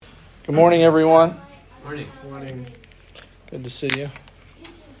Good morning, everyone. Morning. Morning. Good to see you.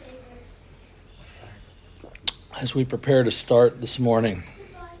 As we prepare to start this morning,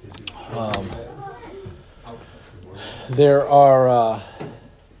 there are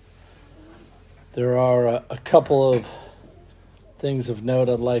a couple of things of note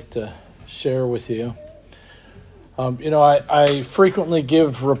I'd like to share with you. I frequently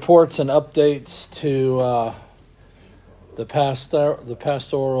give reports and updates to the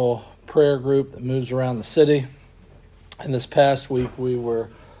pastoral prayer group that moves around the city. And this past week we were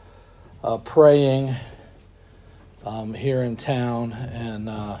praying here in town,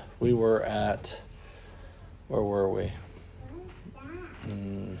 and we were at, where were we?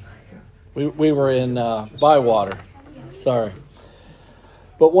 We were in Bywater. Sorry.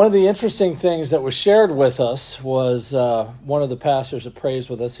 But one of the interesting things that was shared with us was one of the pastors that prays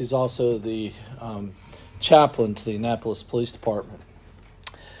with us. He's also the chaplain to the Annapolis Police Department.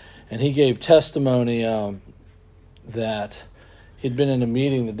 And he gave testimony that he'd been in a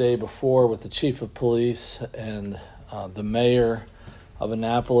meeting the day before with the chief of police and the mayor of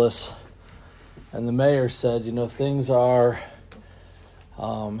Annapolis. And the mayor said, things are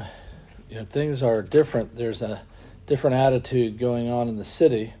different. There's a different attitude going on in the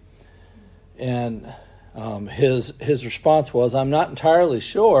city. And his response was, I'm not entirely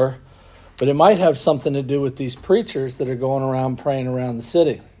sure, but it might have something to do with these preachers that are going around praying around the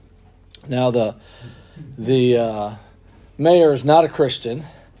city. Now, the mayor is not a Christian,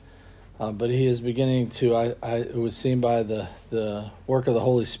 but he is beginning to, it would seem by the work of the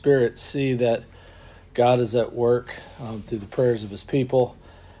Holy Spirit, see that God is at work through the prayers of his people.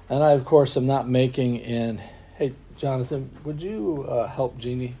 And I, of course, am not making in... Hey, Jonathan, would you help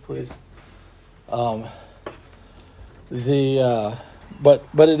Jeannie, please? But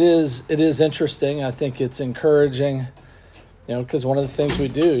it is interesting. I think it's encouraging. Because one of the things we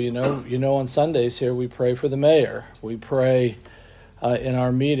do, on Sundays here, we pray for the mayor. We pray in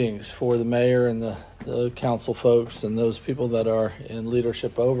our meetings for the mayor and the council folks and those people that are in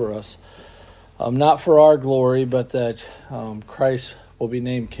leadership over us. Not for our glory, but that Christ will be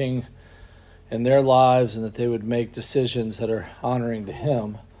named king in their lives and that they would make decisions that are honoring to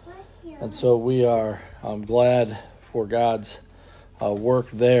him. And so we are glad for God's work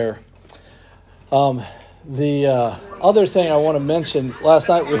there. The other thing I want to mention, last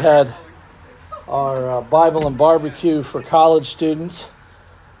night we had our Bible and barbecue for college students.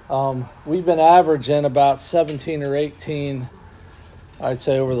 We've been averaging about 17 or 18, I'd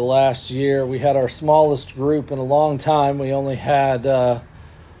say, over the last year. We had our smallest group in a long time. We only had,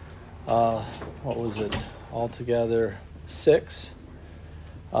 altogether 6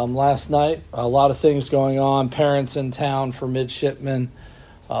 last night. A lot of things going on, parents in town for midshipmen,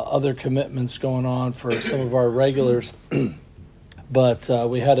 other commitments going on for some of our regulars. But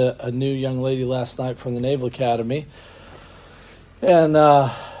we had a new young lady last night from the Naval Academy. And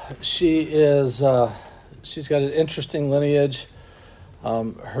she's got an interesting lineage.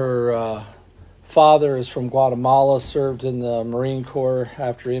 Her father is from Guatemala, served in the Marine Corps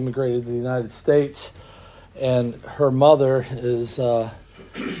after he immigrated to the United States. And her mother is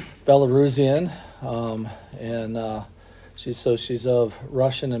Belarusian, and she's of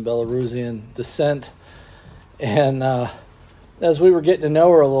Russian and Belarusian descent. And as we were getting to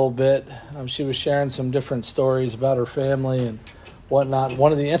know her a little bit, she was sharing some different stories about her family and whatnot.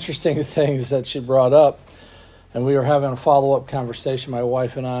 One of the interesting things that she brought up, and we were having a follow-up conversation, my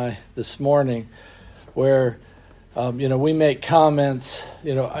wife and I, this morning, where we make comments.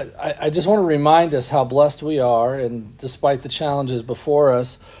 I just want to remind us how blessed we are, and despite the challenges before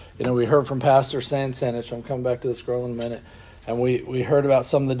us, we heard from Pastor Dan Nash. I'm coming back to this girl in a minute. And we heard about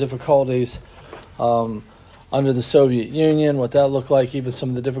some of the difficulties under the Soviet Union, what that looked like, even some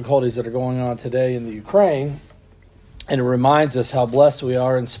of the difficulties that are going on today in the Ukraine. And it reminds us how blessed we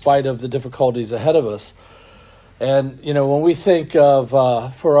are in spite of the difficulties ahead of us. And, when we think of,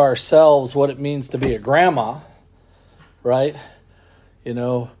 for ourselves, what it means to be a grandma, right?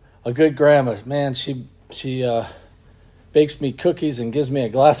 A good grandma, man, she bakes me cookies and gives me a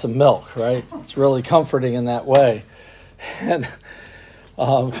glass of milk, right? It's really comforting in that way. And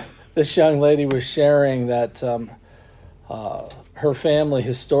this young lady was sharing that her family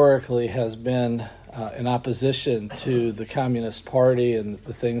historically has been in opposition to the Communist Party and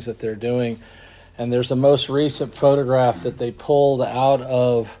the things that they're doing. And there's a most recent photograph that they pulled out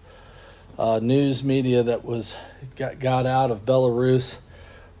of news media that got out of Belarus,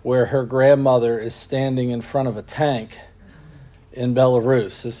 where her grandmother is standing in front of a tank in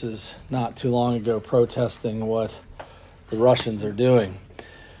Belarus. This is not too long ago, protesting what the Russians are doing.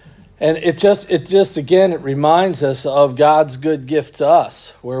 And it just again, it reminds us of God's good gift to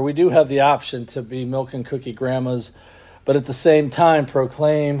us, where we do have the option to be milk and cookie grandmas, but at the same time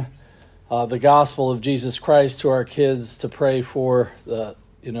proclaim the gospel of Jesus Christ to our kids, to pray for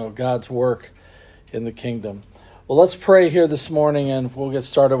God's work in the kingdom. Well, let's pray here this morning, and we'll get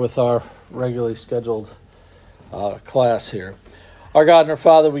started with our regularly scheduled class here. Our God and our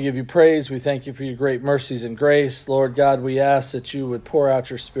Father, we give you praise. We thank you for your great mercies and grace. Lord God, we ask that you would pour out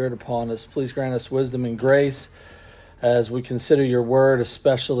your Spirit upon us. Please grant us wisdom and grace as we consider your word,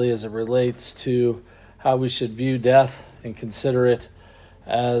 especially as it relates to how we should view death and consider it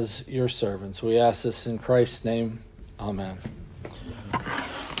as your servants. We ask this in Christ's name. Amen.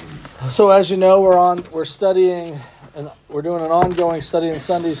 So as you know, we're studying, and we're doing an ongoing study in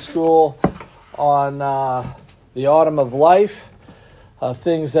Sunday school on the autumn of life.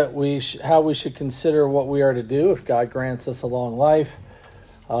 Things that how we should consider what we are to do if God grants us a long life.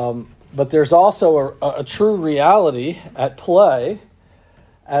 But there's also a true reality at play,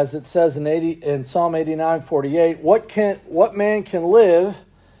 as it says in Psalm 89:48. What man can live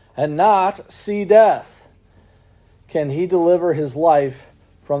and not see death? Can he deliver his life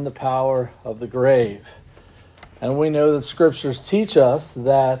from the power of the grave? And we know that scriptures teach us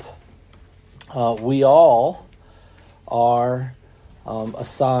that we all are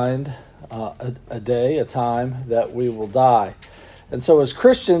assigned a day, a time that we will die. And so as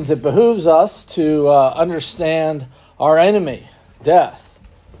Christians, it behooves us to understand our enemy, death,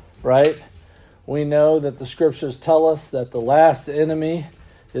 right? We know that the scriptures tell us that the last enemy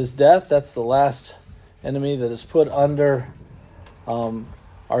is death. That's the last enemy that is put under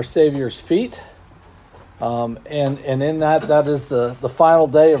our Savior's feet. And in that is the final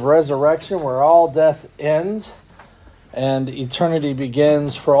day of resurrection, where all death ends and eternity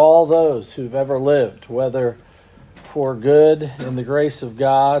begins for all those who've ever lived, whether for good in the grace of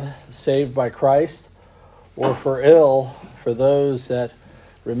God, saved by Christ, or for ill, for those that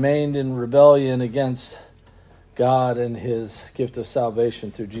remained in rebellion against God and his gift of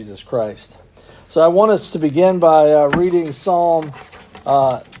salvation through Jesus Christ. So I want us to begin by reading Psalm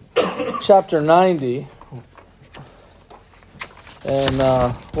chapter 90, and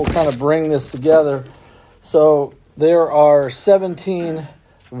we'll kind of bring this together. So there are 17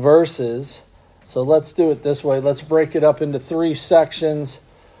 verses, so let's do it this way. Let's break it up into 3 sections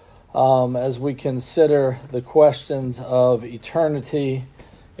as we consider the questions of eternity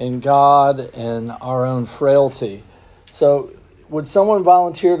in God and our own frailty. So would someone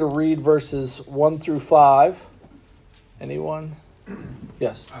volunteer to read verses 1 through 5? Anyone?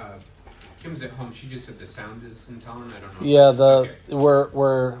 Yes. Kim's at home. She just said the sound is in tone. I don't know. Yeah,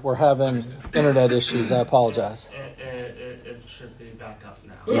 we're having internet issues. I apologize. It should be back up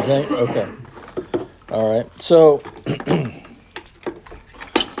now. You think? Okay. All right. So,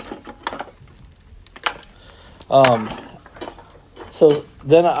 so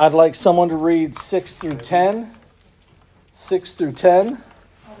then I'd like someone to read 6 through 10. 6 through 10.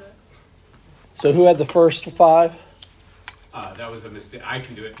 So who had the first 5? That was a mistake. I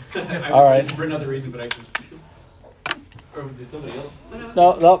can do it. All right. For another reason, but I can. Or did somebody else?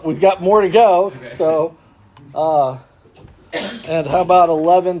 No, we've got more to go. Okay. So, and how about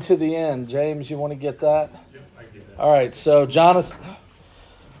 11 to the end? James, you want to get that? Yep, I can do that. All right. So,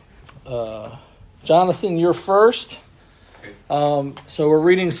 Jonathan, you're first. Okay. So we're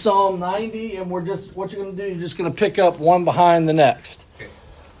reading Psalm 90, and what you're going to do, you're just going to pick up one behind the next. Okay.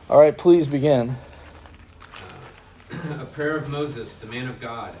 All right, please begin. A prayer of Moses, the man of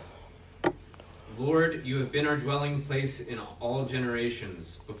God. Lord, you have been our dwelling place in all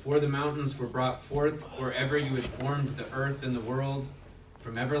generations. Before the mountains were brought forth, or ever you had formed the earth and the world,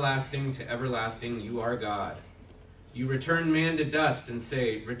 from everlasting to everlasting, you are God. You return man to dust and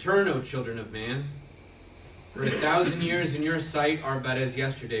say, Return, O children of man. For 1,000 years in your sight are but as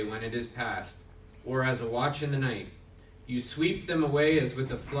yesterday when it is past, or as a watch in the night. You sweep them away as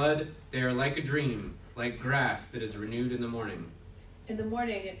with a flood. They are like a dream, like grass that is renewed in the morning. In the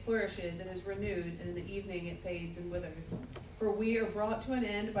morning it flourishes and is renewed, and in the evening it fades and withers. For we are brought to an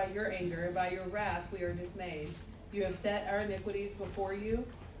end by your anger, and by your wrath we are dismayed. You have set our iniquities before you,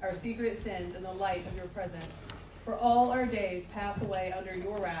 our secret sins in the light of your presence. For all our days pass away under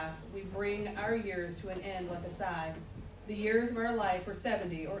your wrath. We bring our years to an end like a sigh. The years of our life are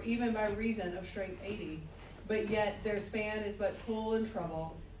 70, or even by reason of strength 80. But yet their span is but toil and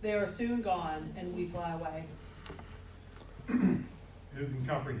trouble. They are soon gone, and we fly away. Who can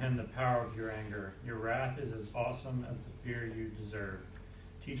comprehend the power of your anger? Your wrath is as awesome as the fear you deserve.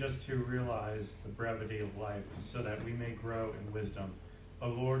 Teach us to realize the brevity of life, so that we may grow in wisdom. O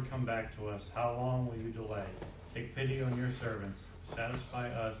Lord, come back to us. How long will you delay? Take pity on your servants. Satisfy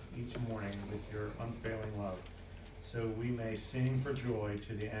us each morning with your unfailing love, so we may sing for joy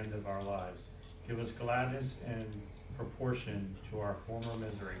to the end of our lives. Give us gladness in proportion to our former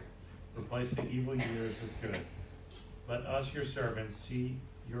misery. Replace the evil years with good. Let us, your servants, see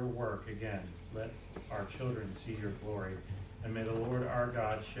your work again. Let our children see your glory. And may the Lord our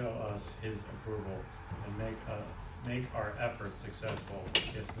God show us his approval and make our efforts successful.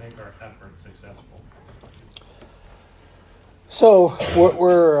 Yes, make our efforts successful. So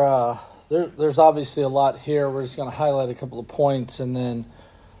there's obviously a lot here. We're just going to highlight a couple of points and then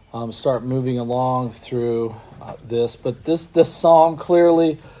start moving along through this. But this psalm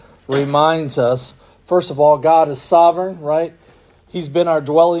clearly reminds us, first of all, God is sovereign, right? He's been our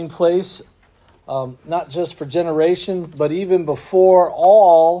dwelling place, not just for generations, but even before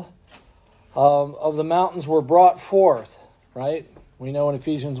all of the mountains were brought forth, right? We know in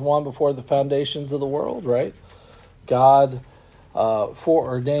Ephesians 1, before the foundations of the world, right? God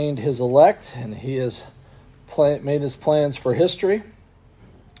foreordained his elect, and he has made his plans for history,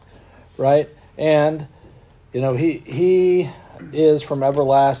 right? And, he is from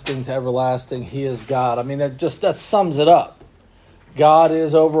everlasting to everlasting. He is God. I mean, that sums it up. God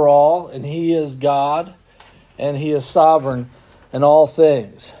is over all, and he is God, and he is sovereign in all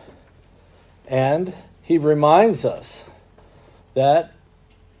things. And he reminds us that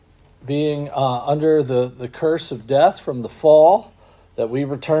being under the curse of death from the fall, that we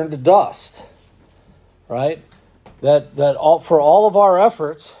return to dust, right? That for all of our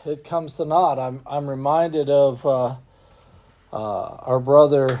efforts, it comes to naught. I'm reminded of our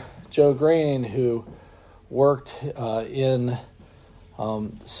brother Joe Green, who worked in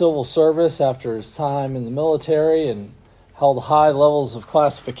civil service after his time in the military and held high levels of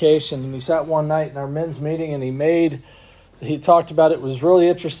classification. And he sat one night in our men's meeting and he talked about, it was really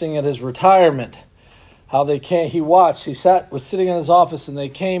interesting at his retirement, how was sitting in his office and they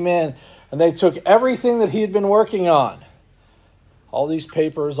came in and they took everything that he had been working on, all these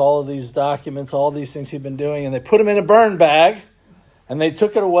papers, all of these documents, all these things he'd been doing, and they put them in a burn bag and they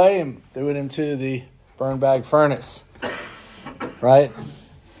took it away and threw it into the burn bag furnace, right?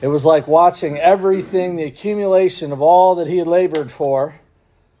 It was like watching everything, the accumulation of all that he had labored for,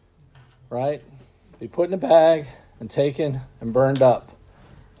 right, be put in a bag and taken and burned up.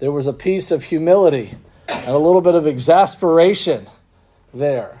 There was a piece of humility and a little bit of exasperation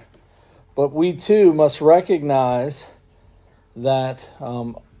there. But we too must recognize that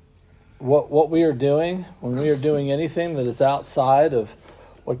what we are doing, when we are doing anything that is outside of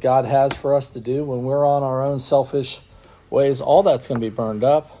what God has for us to do, when we're on our own selfish ways, all that's going to be burned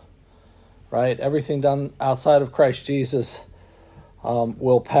up, right? Everything done outside of Christ Jesus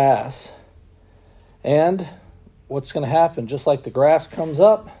will pass. And what's going to happen? Just like the grass comes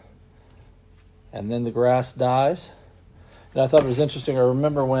up and then the grass dies. And I thought it was interesting. I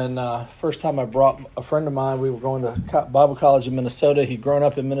remember when first time I brought a friend of mine, we were going to Bible college in Minnesota. He'd grown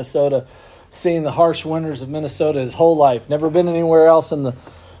up in Minnesota, seen the harsh winters of Minnesota his whole life, never been anywhere else in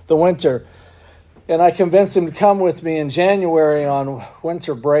the winter. And I convinced him to come with me in January on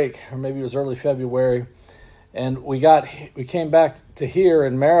winter break, or maybe it was early February. And we came back to here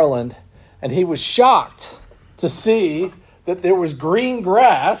in Maryland, and he was shocked to see that there was green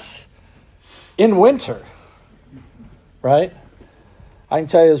grass in winter, right? I can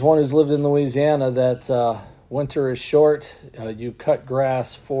tell you, as one who's lived in Louisiana, that winter is short. You cut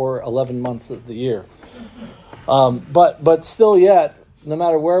grass for 11 months of the year. But still yet, no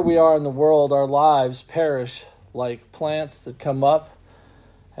matter where we are in the world, our lives perish like plants that come up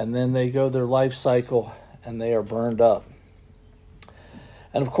and then they go their life cycle and they are burned up.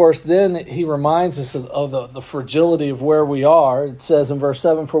 And of course, then he reminds us of the fragility of where we are. It says in verse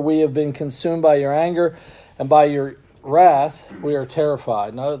 7, "For we have been consumed by your anger, and by your wrath we are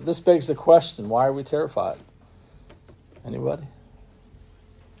terrified." Now, this begs the question, why are we terrified? Anybody?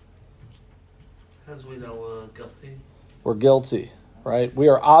 Because we know we're guilty. We're guilty, right? We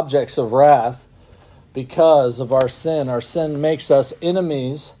are objects of wrath because of our sin. Our sin makes us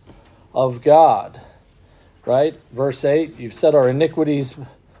enemies of God. Right? Verse 8, "You've set our iniquities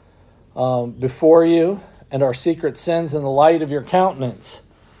before you and our secret sins in the light of your countenance."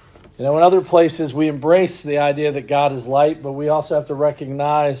 In other places we embrace the idea that God is light, but we also have to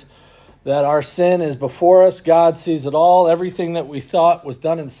recognize that our sin is before us. God sees it all. Everything that we thought was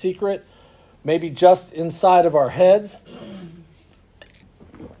done in secret, maybe just inside of our heads,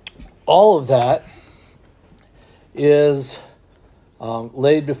 all of that is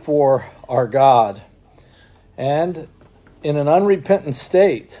laid before our God. And in an unrepentant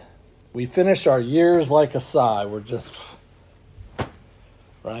state, we finish our years like a sigh. We're just,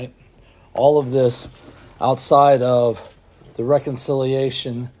 right? All of this outside of the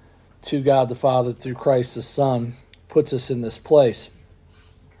reconciliation to God the Father through Christ the Son, puts us in this place.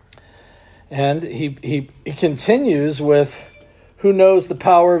 And he continues with, who knows the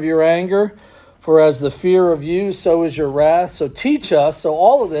power of your anger? For as the fear of you, so is your wrath. So teach us, so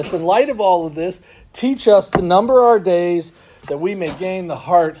all of this, in light of all of this, teach us to number our days that we may gain the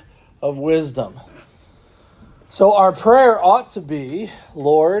heart of wisdom. So our prayer ought to be,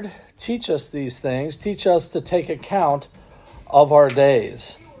 Lord, teach us these things. Teach us to take account of our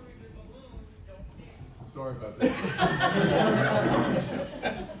days. Sorry about that.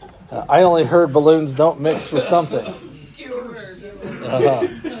 I only heard balloons don't mix with something.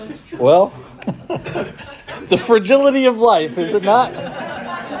 Well, the fragility of life, is it not?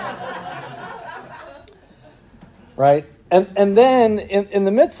 Right? And then in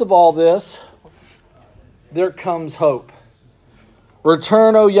the midst of all this, there comes hope.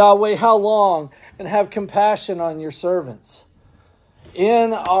 Return, O Yahweh, how long? And have compassion on your servants.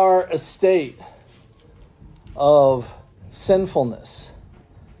 In our estate of sinfulness,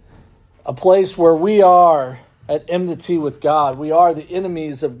 a place where we are at enmity with God, we are the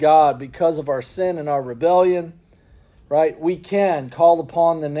enemies of God because of our sin and our rebellion, right? We can call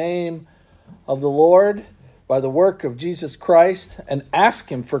upon the name of the Lord by the work of Jesus Christ and ask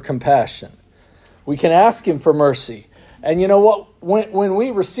Him for compassion. We can ask Him for mercy. And you know what? When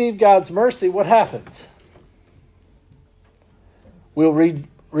we receive God's mercy, what happens? We'll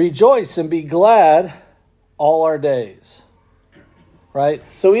rejoice and be glad all our days. Right?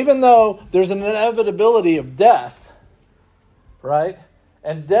 So even though there's an inevitability of death, right?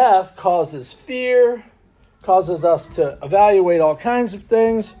 And death causes fear, causes us to evaluate all kinds of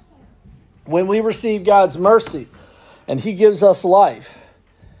things. When we receive God's mercy and He gives us life,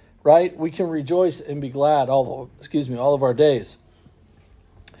 right? We can rejoice and be glad all of our days.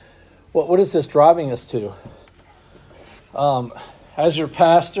 What is this driving us to? As your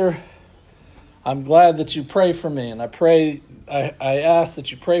pastor, I'm glad that you pray for me, and I ask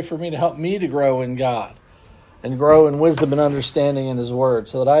that you pray for me to help me to grow in God and grow in wisdom and understanding in His Word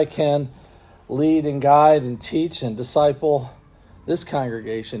so that I can lead and guide and teach and disciple this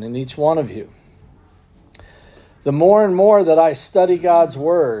congregation and each one of you. The more and more that I study God's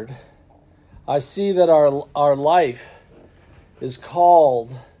Word, I see that our life is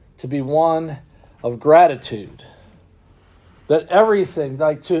called to be one of gratitude. That everything,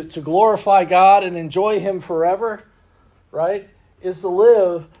 like to glorify God and enjoy Him forever, right, is to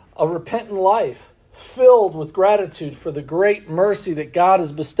live a repentant life filled with gratitude for the great mercy that God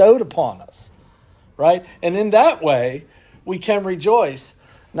has bestowed upon us, right? And in that way, we can rejoice,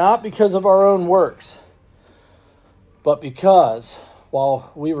 not because of our own works, but because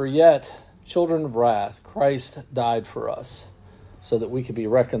while we were yet children of wrath, Christ died for us so that we could be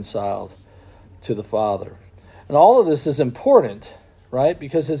reconciled to the Father. And all of this is important, right?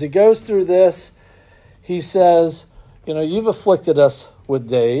 Because as he goes through this, he says, you've afflicted us with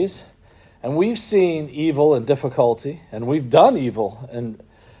days, and we've seen evil and difficulty, and we've done evil.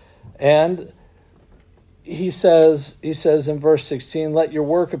 And he says in verse 16, let your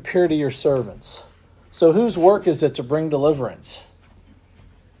work appear to your servants. So whose work is it to bring deliverance?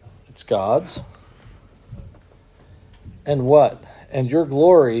 It's God's. And what? And your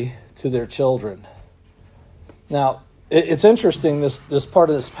glory to their children. Now, it's interesting, this part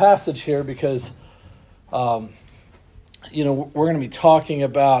of this passage here, because, we're going to be talking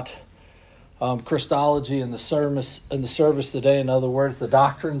about Christology in the service today. In other words, the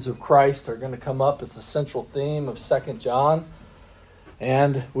doctrines of Christ are going to come up. It's a central theme of 2 John.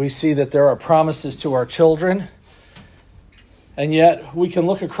 And we see that there are promises to our children. And yet, we can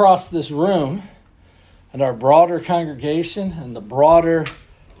look across this room and our broader congregation and the broader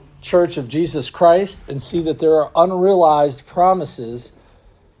Church of Jesus Christ and see that there are unrealized promises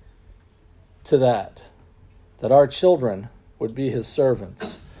to that our children would be His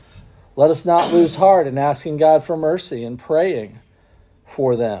servants. Let us not lose heart in asking God for mercy and praying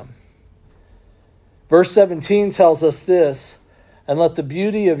for them. Verse 17 tells us this, and let the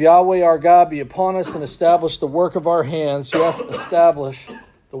beauty of Yahweh our God be upon us and establish the work of our hands. Yes, establish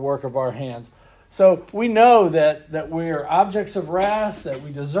the work of our hands. So we know that we are objects of wrath, that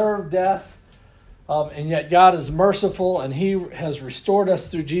we deserve death, and yet God is merciful and He has restored us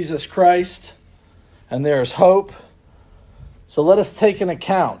through Jesus Christ, and there is hope. So let us take an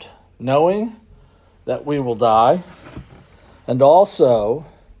account, knowing that we will die, and also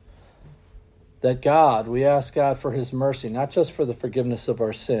that we ask God for His mercy, not just for the forgiveness of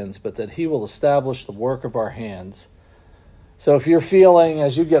our sins, but that He will establish the work of our hands. So if you're feeling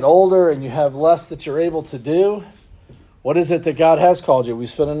as you get older and you have less that you're able to do, What is it that God has called you? We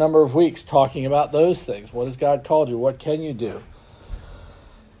spent a number of weeks talking about those things. What has God called you? What can you do?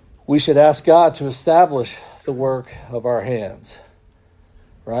 We should ask God to establish the work of our hands,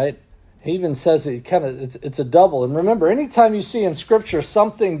 right? He even says it's a double. And remember, anytime you see in Scripture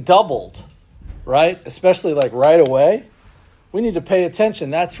something doubled, right, especially like right away, we need to pay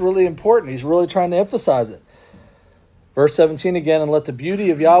attention. That's really important. He's really trying to emphasize it. Verse 17 again, and let the beauty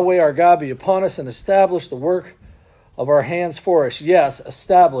of Yahweh our God be upon us and establish the work of our hands for us. Yes,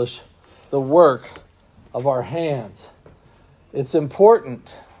 establish the work of our hands. It's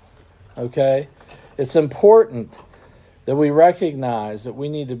important, okay? It's important that we recognize that we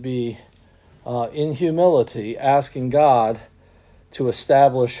need to be in humility asking God to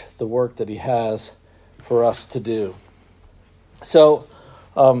establish the work that He has for us to do. So,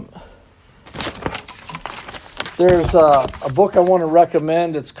 there's a book I want to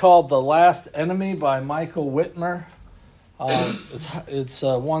recommend. It's called The Last Enemy by Michael Whitmer. It's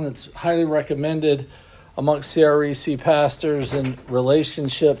one that's highly recommended amongst CREC pastors in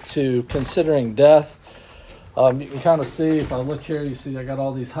relationship to considering death. You can kind of see, if I look here, you see I got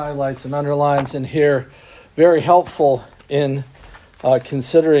all these highlights and underlines in here. Very helpful in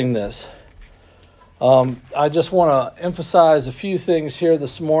considering this. I just want to emphasize a few things here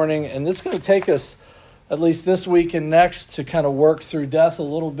this morning, and this is going to take us at least this week and next to kind of work through death a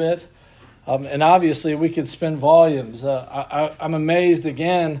little bit. And obviously we could spend volumes. I'm amazed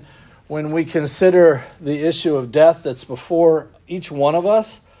again when we consider the issue of death that's before each one of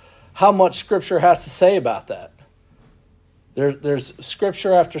us, how much Scripture has to say about that. There's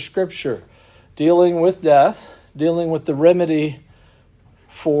Scripture after Scripture dealing with death, dealing with the remedy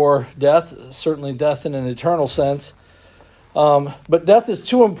for death, certainly death in an eternal sense. But death is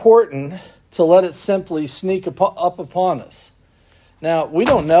too important to let it simply sneak up upon us. Now, we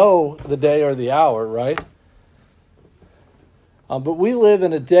don't know the day or the hour, right? But we live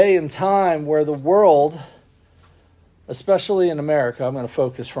in a day and time where the world, especially in America, I'm going to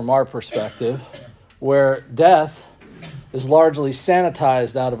focus from our perspective, where death is largely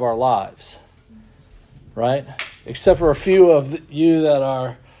sanitized out of our lives, right? Except for a few of you that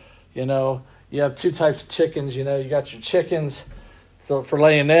are, you have two types of chickens. You got your chickens for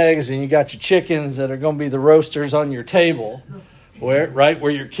laying eggs, and you got your chickens that are going to be the roasters on your table,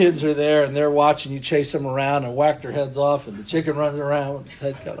 where your kids are there and they're watching you chase them around and whack their heads off, and the chicken runs around with its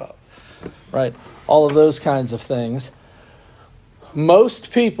head cut off, right? All of those kinds of things.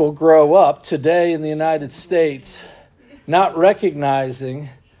 Most people grow up today in the United States not recognizing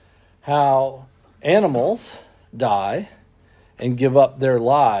how animals die and give up their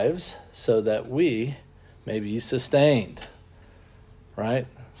lives so that we may be sustained, right?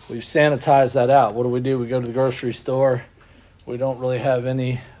 We've sanitized that out. What do? We go to the grocery store. We don't really have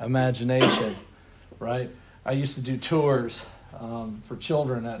any imagination, right? I used to do tours for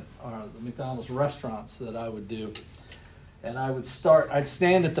children at the McDonald's restaurants that I would do. And I'd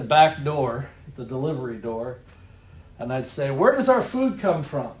stand at the back door, the delivery door, and I'd say, where does our food come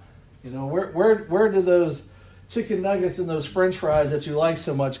from? Where do those chicken nuggets and those French fries that you like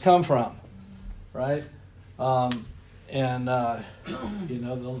so much come from, right? They'll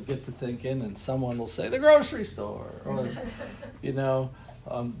get to thinking, and someone will say the grocery store, or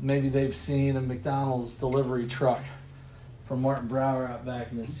maybe they've seen a McDonald's delivery truck from Martin Brower out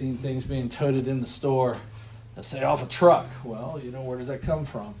back, and they've seen things being toted in the store. They say off a truck. Well, where does that come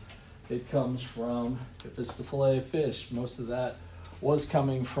from? It comes from, if it's the fillet of fish, most of that was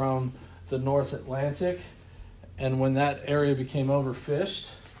coming from the North Atlantic. And when that area became overfished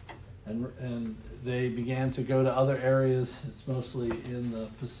and they began to go to other areas, it's mostly in the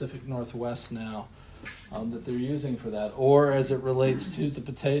Pacific Northwest now that they're using for that. Or as it relates to the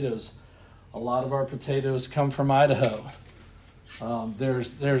potatoes, a lot of our potatoes come from Idaho.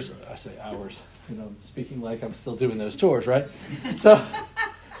 There's I say ours, speaking like I'm still doing those tours, right? So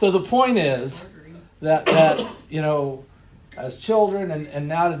the point is that as children and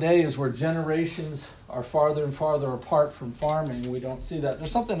now today is where generations are farther and farther apart from farming, we don't see that.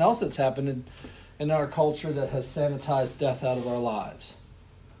 There's something else that's happened in our culture that has sanitized death out of our lives,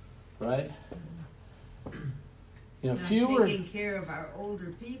 right? Fewer taking care of our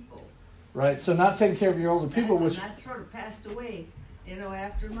older people. Right, so not taking care of your older people, that sort of passed away,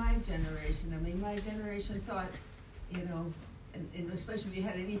 after my generation. I mean, my generation thought, and especially if you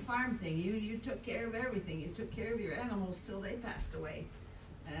had any farm thing, you took care of everything. You took care of your animals till they passed away.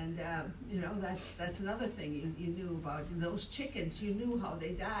 And, that's another thing you knew about. Those chickens, you knew how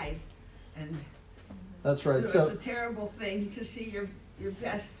they died. And that's right. It was a terrible thing to see your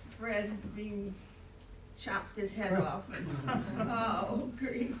best friend being chopped his head off. And, oh,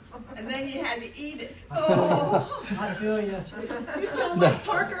 grief. And then you had to eat it. Oh. I feel you. You sound like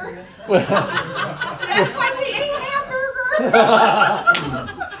Parker. Well, That's why we ate hamburger.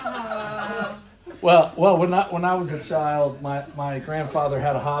 well, when I was a child, my grandfather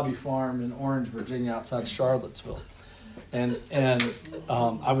had a hobby farm in Orange, Virginia, outside of Charlottesville, and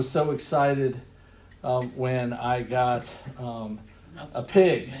I was so excited when I got a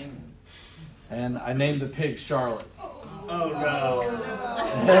pig, and I named the pig Charlotte. Oh no.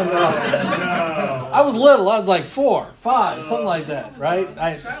 And, I was little. I was like 4, 5, something like that, right?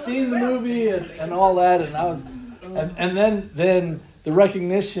 I had seen the movie and all that, and I was, and then the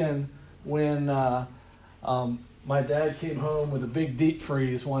recognition when my dad came home with a big deep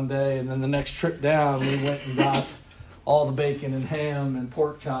freeze one day, and then the next trip down we went and got all the bacon and ham and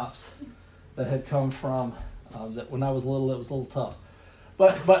pork chops that had come from that when I was little. It was a little tough,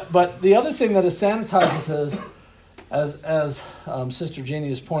 but the other thing that it sanitizes as Sister Jeannie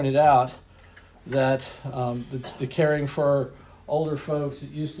has pointed out, that the caring for older folks,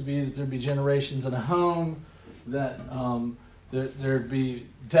 it used to be that there'd be generations in a home, that there'd be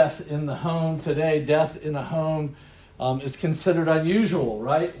death in the home. Today, death in a home is considered unusual,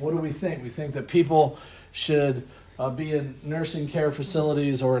 right? What do we think? We think that people should be in nursing care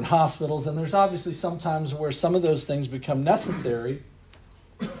facilities or in hospitals, and there's obviously sometimes where some of those things become necessary,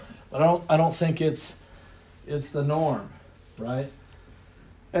 but I don't think it's the norm, right?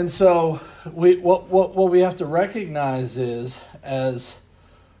 And so what we have to recognize is, as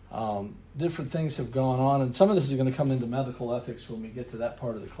different things have gone on, and some of this is going to come into medical ethics when we get to that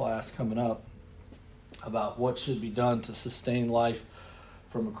part of the class coming up, about what should be done to sustain life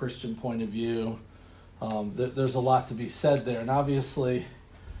from a Christian point of view. There's a lot to be said there, and obviously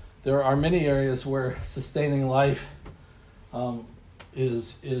there are many areas where sustaining life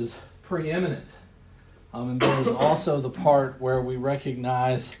is preeminent. And there's also the part where we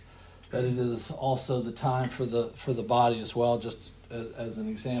recognize that it is also the time for the body as well. Just as an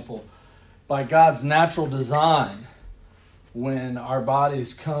example, by God's natural design, when our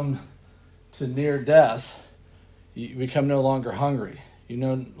bodies come to near death, you become no longer hungry. You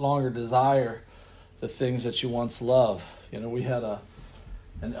no longer desire the things that you once loved. You know, we had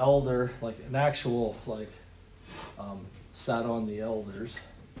an elder, like an actual sat on the elders,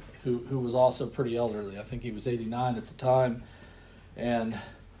 who was also pretty elderly. I think he was 89 at the time, and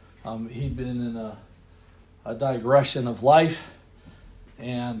he'd been in a digression of life,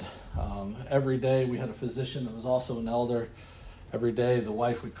 and every day we had a physician that was also an elder. Every day the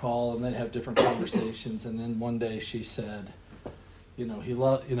wife would call, and they'd have different conversations, and then one day she said, he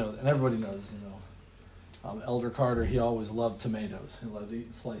loved, and everybody knows, Elder Carter, he always loved tomatoes. He loved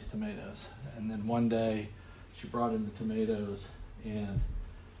eating sliced tomatoes. And then one day she brought him the tomatoes, and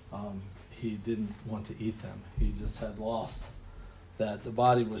he didn't want to eat them. He just had lost that. His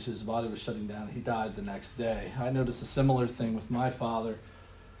body was shutting down. He died the next day. I noticed a similar thing with my father.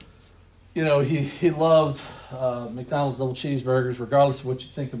 He loved McDonald's double cheeseburgers, regardless of what you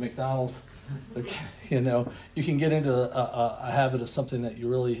think of McDonald's. You can get into a habit of something that you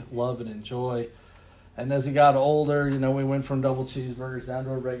really love and enjoy. And as he got older, we went from double cheeseburgers down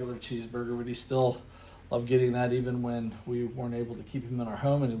to a regular cheeseburger, but he still loved getting that even when we weren't able to keep him in our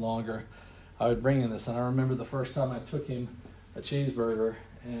home any longer. I would bring him this, and I remember the first time I took him a cheeseburger,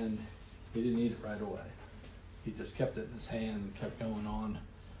 and he didn't eat it right away. He just kept it in his hand and kept going on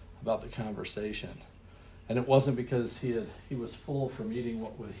about the conversation. And it wasn't because he was full from eating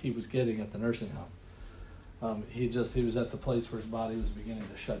what he was getting at the nursing home. He was at the place where his body was beginning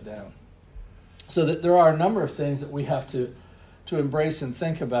to shut down. So that there are a number of things that we have to embrace and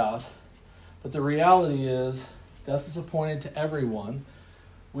think about. But the reality is, death is appointed to everyone.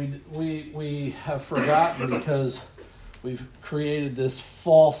 We have forgotten because we've created this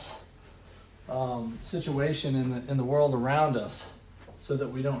false situation in the world around us, so that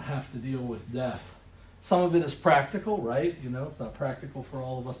we don't have to deal with death. Some of it is practical, right? It's not practical for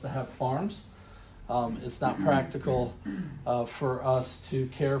all of us to have farms. It's not practical for us to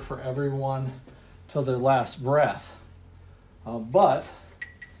care for everyone till their last breath. But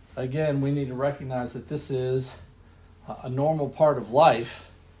again, we need to recognize that this is a normal part of life,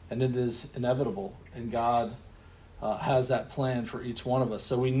 and it is inevitable, and God has that plan for each one of us.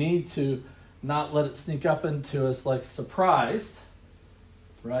 So we need to not let it sneak up into us like surprised,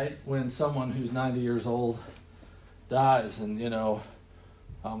 right? When someone who's 90 years old dies, and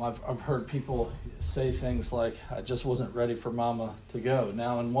I've heard people say things like, "I just wasn't ready for Mama to go."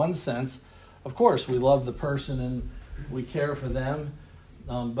 Now, in one sense, of course, we love the person and we care for them.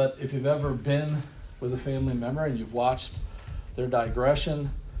 But if you've ever been with a family member and you've watched their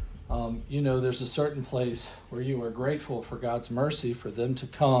digression, there's a certain place where you are grateful for God's mercy for them to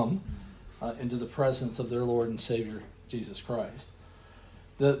come into the presence of their Lord and Savior, Jesus Christ.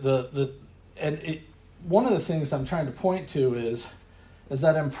 One of the things I'm trying to point to is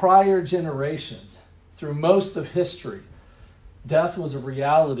that in prior generations, through most of history, death was a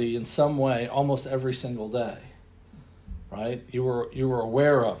reality in some way almost every single day, right? You were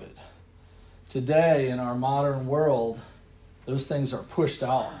aware of it. Today, in our modern world, those things are pushed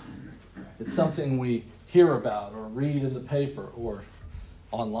off. It's something we hear about or read in the paper or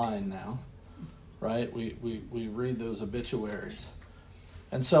online now, right? We read those obituaries.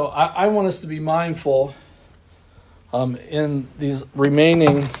 And so I want us to be mindful in these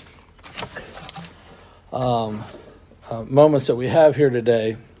remaining moments that we have here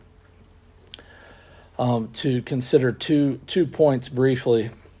today to consider two points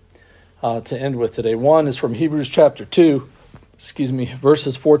briefly to end with today. One is from Hebrews chapter 2,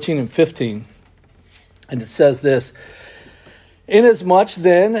 verses 14 and 15. And it says this: "Inasmuch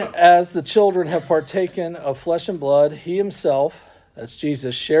then as the children have partaken of flesh and blood, he himself," that's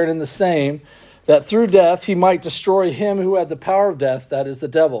Jesus, "shared in the same, that through death he might destroy him who had the power of death, that is the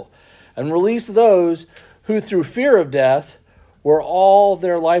devil, and release those who through fear of death were all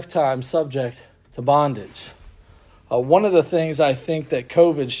their lifetime subject to bondage." One of the things I think that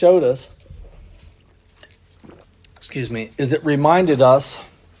COVID showed us, is it reminded us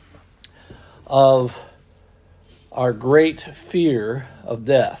of our great fear of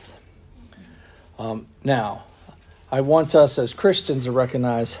death. Now, I want us as Christians to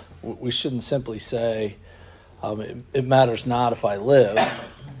recognize we shouldn't simply say, it matters not if I live,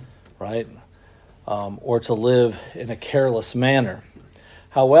 right? Or to live in a careless manner.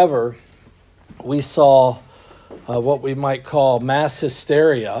 However, we saw what we might call mass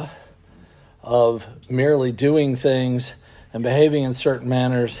hysteria of merely doing things and behaving in certain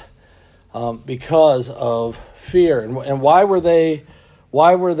manners because of fear. And why were they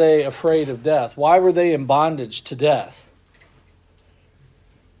afraid of death? Why were they in bondage to death?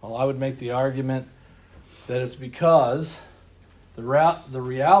 Well, I would make the argument that it's because the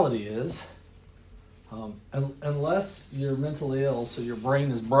reality is, unless you're mentally ill, so your brain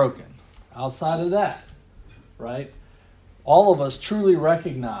is broken, outside of that, right? All of us truly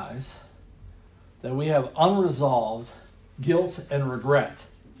recognize that we have unresolved guilt and regret,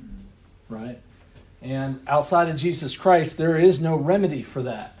 right? And outside of Jesus Christ, there is no remedy for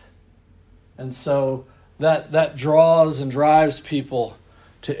that. And so that draws and drives people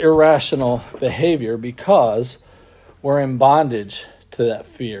to irrational behavior because we're in bondage to that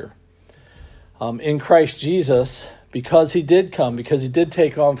fear. In Christ Jesus, because he did come, because he did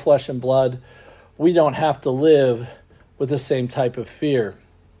take on flesh and blood, we don't have to live with the same type of fear.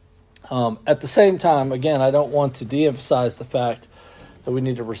 At the same time, again, I don't want to de-emphasize the fact that we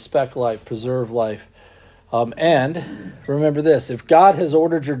need to respect life, preserve life. And remember this: if God has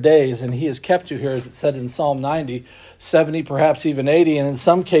ordered your days and he has kept you here, as it said in Psalm 90, 70, perhaps even 80, and in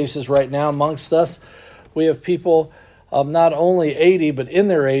some cases right now amongst us, we have people not only 80, but in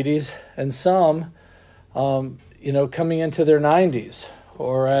their 80s, and some, coming into their 90s.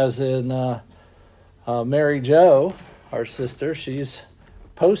 Or as in Mary Jo, our sister, she's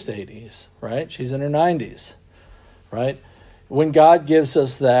post-80s, right? She's in her 90s, right? When God gives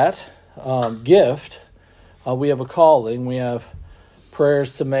us that gift, we have a calling, we have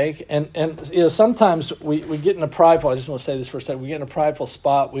prayers to make, and sometimes we get in a prideful, I just want to say this for a second, we get in a prideful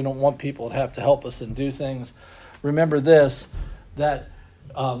spot. We don't want people to have to help us and do things. Remember this, that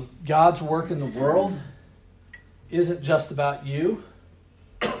God's work in the world isn't just about you.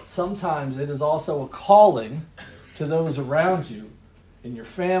 Sometimes it is also a calling to those around you, in your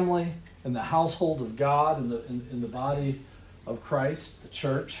family, in the household of God, in the body of Christ, the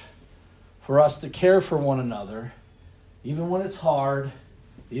church, for us to care for one another, even when it's hard,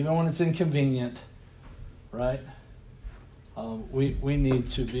 even when it's inconvenient, right? We need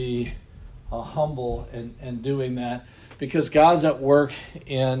to be humble and doing that, because God's at work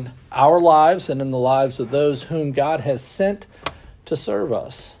in our lives and in the lives of those whom God has sent to serve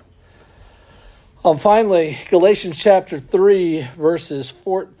us. Finally, Galatians chapter 3, verses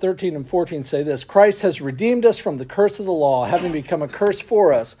 13 and 14 say this: "Christ has redeemed us from the curse of the law, having become a curse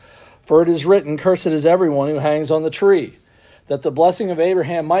for us. For it is written, 'Cursed is everyone who hangs on the tree,' that the blessing of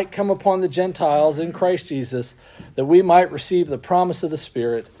Abraham might come upon the Gentiles in Christ Jesus, that we might receive the promise of the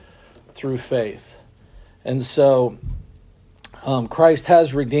Spirit through faith." And so Christ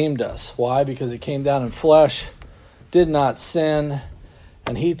has redeemed us. Why? Because he came down in flesh, did not sin,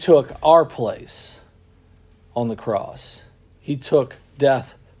 and he took our place on the cross. He took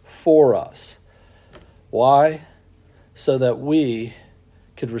death for us. Why? So that we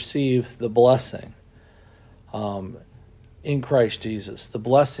could receive the blessing in Christ Jesus, the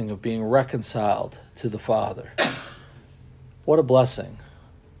blessing of being reconciled to the Father. What a blessing.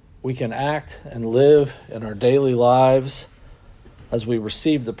 We can act and live in our daily lives as we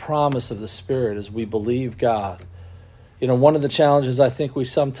receive the promise of the Spirit, as we believe God. You know, one of the challenges I think we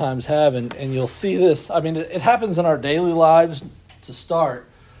sometimes have, and you'll see this, I mean, it happens in our daily lives to start,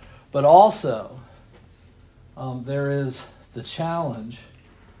 but also there is the challenge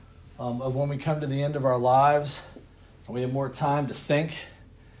of when we come to the end of our lives and we have more time to think,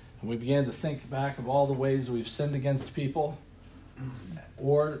 and we begin to think back of all the ways we've sinned against people,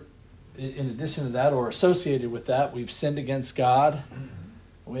 or in addition to that, or associated with that, we've sinned against God, and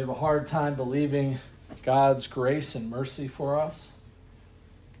we have a hard time believing God's grace and mercy for us,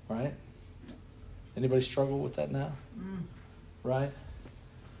 right? Anybody struggle with that now? Right?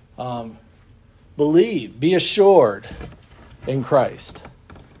 Believe, be assured in Christ,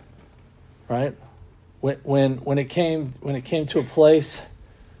 right? When it came to a place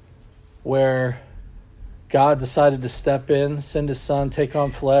where God decided to step in, send His Son, take on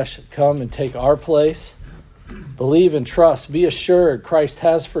flesh, come and take our place, believe and trust, be assured Christ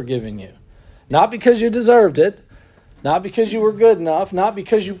has forgiven you. Not because you deserved it, not because you were good enough, not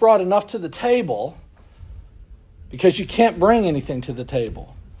because you brought enough to the table, because you can't bring anything to the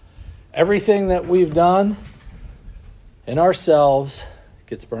table. Everything that we've done in ourselves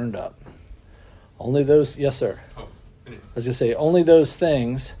gets burned up. Only those, yes sir. I was going to say, only those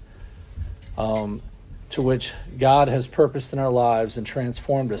things to which God has purposed in our lives and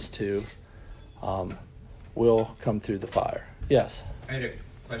transformed us to will come through the fire. Yes? I had a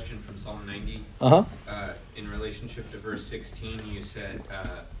question from Psalm 90. In relationship to verse 16, you said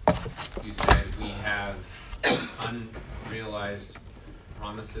we have unrealized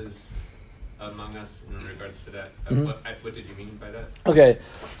promises among us in regards to that. What did you mean by that? Okay,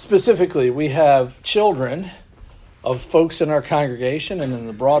 specifically, we have children of folks in our congregation and in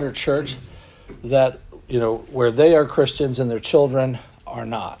the broader church that, you know, where they are Christians and their children are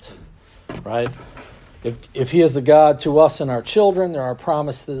not, right? If He is the God to us and our children, there are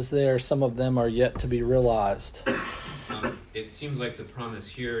promises there. Some of them are yet to be realized. It seems like the promise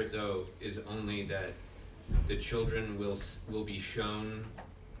here, though, is only that the children will be shown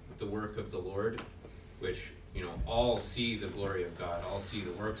the work of the Lord, which, you know, all see the glory of God, all see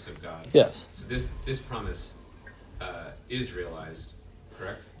the works of God. Yes. So this promise is realized,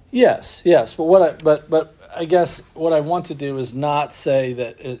 correct? Yes. But I guess what I want to do is not say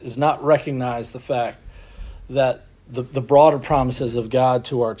that, is not recognize the fact that the broader promises of God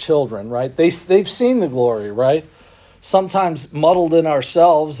to our children, right? They've seen the glory, right? Sometimes muddled in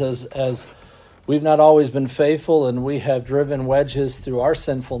ourselves as we've not always been faithful, and we have driven wedges through our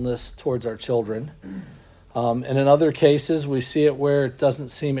sinfulness towards our children. And in other cases, we see it where it doesn't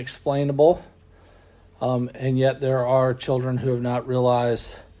seem explainable, and yet there are children who have not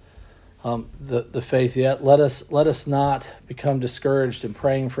realized the faith yet. Let us not become discouraged in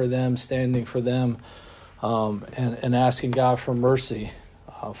praying for them, standing for them, and asking God for mercy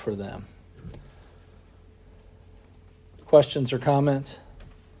for them. Questions or comments?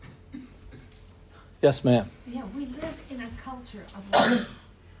 Yes, ma'am. Yeah, we live in a culture of life.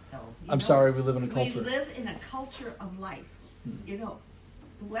 I'm sorry, we live in a culture. We live in a culture of life. You know,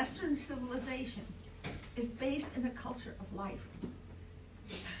 the Western civilization is based in a culture of life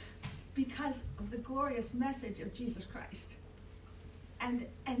because of the glorious message of Jesus Christ. And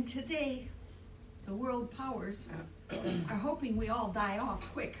today, the world powers are hoping we all die off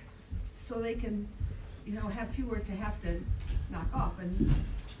quick so they can, you know, have fewer to have to knock off. And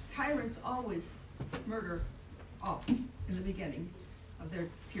tyrants always murder off in the beginning of their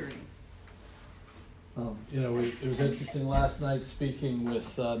tyranny. You know, it was interesting last night speaking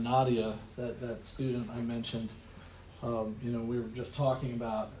with Nadia, that student I mentioned. You know, we were just talking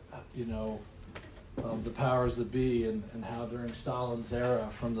about, you know, the powers that be and how during Stalin's era,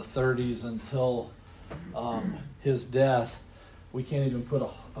 from the 30s until his death, we can't even put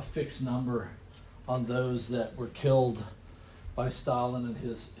a fixed number on those that were killed by Stalin and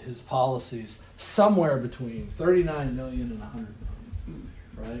his policies. Somewhere between 39 million and 100 million,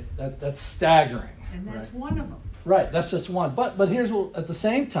 right? That's staggering. And that's one of them. Right, that's just one. But here's what, at the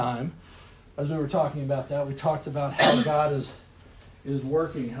same time, as we were talking about that, we talked about how God is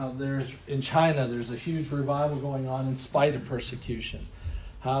working, how in China there's a huge revival going on in spite of persecution,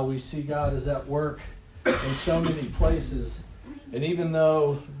 how we see God is at work in so many places, and even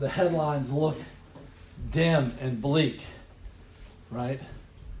though the headlines look dim and bleak, right?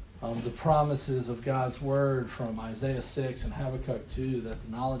 The promises of God's word from Isaiah 6 and Habakkuk 2, that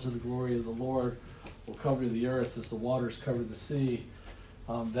the knowledge of the glory of the Lord will cover the earth as the waters cover the sea.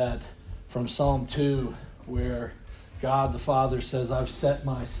 that from Psalm 2, where God the Father says, I've set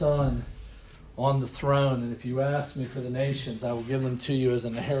my Son on the throne, and if you ask me for the nations, I will give them to you as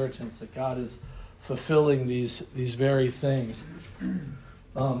an inheritance, that God is fulfilling these very things.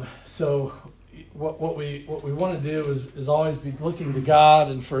 So what we want to do is always be looking to God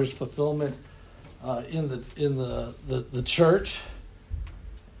and for His fulfillment in the church,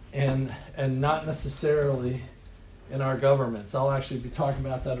 and not necessarily in our governments. I'll actually be talking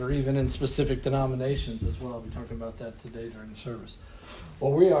about that, or even in specific denominations as well. I'll be talking about that today during the service.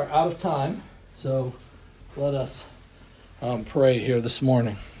 Well, we are out of time, so let us pray here this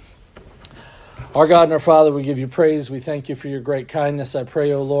morning. Our God and our Father, we give you praise. We thank you for your great kindness. I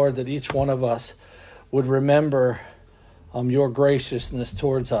pray, O Lord, that each one of us would remember your graciousness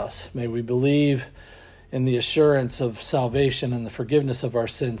towards us. May we believe in the assurance of salvation and the forgiveness of our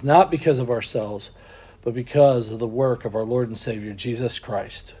sins, not because of ourselves, but because of the work of our Lord and Savior, Jesus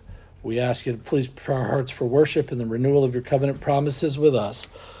Christ. We ask you to please prepare our hearts for worship and the renewal of your covenant promises with us.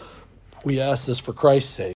 We ask this for Christ's sake.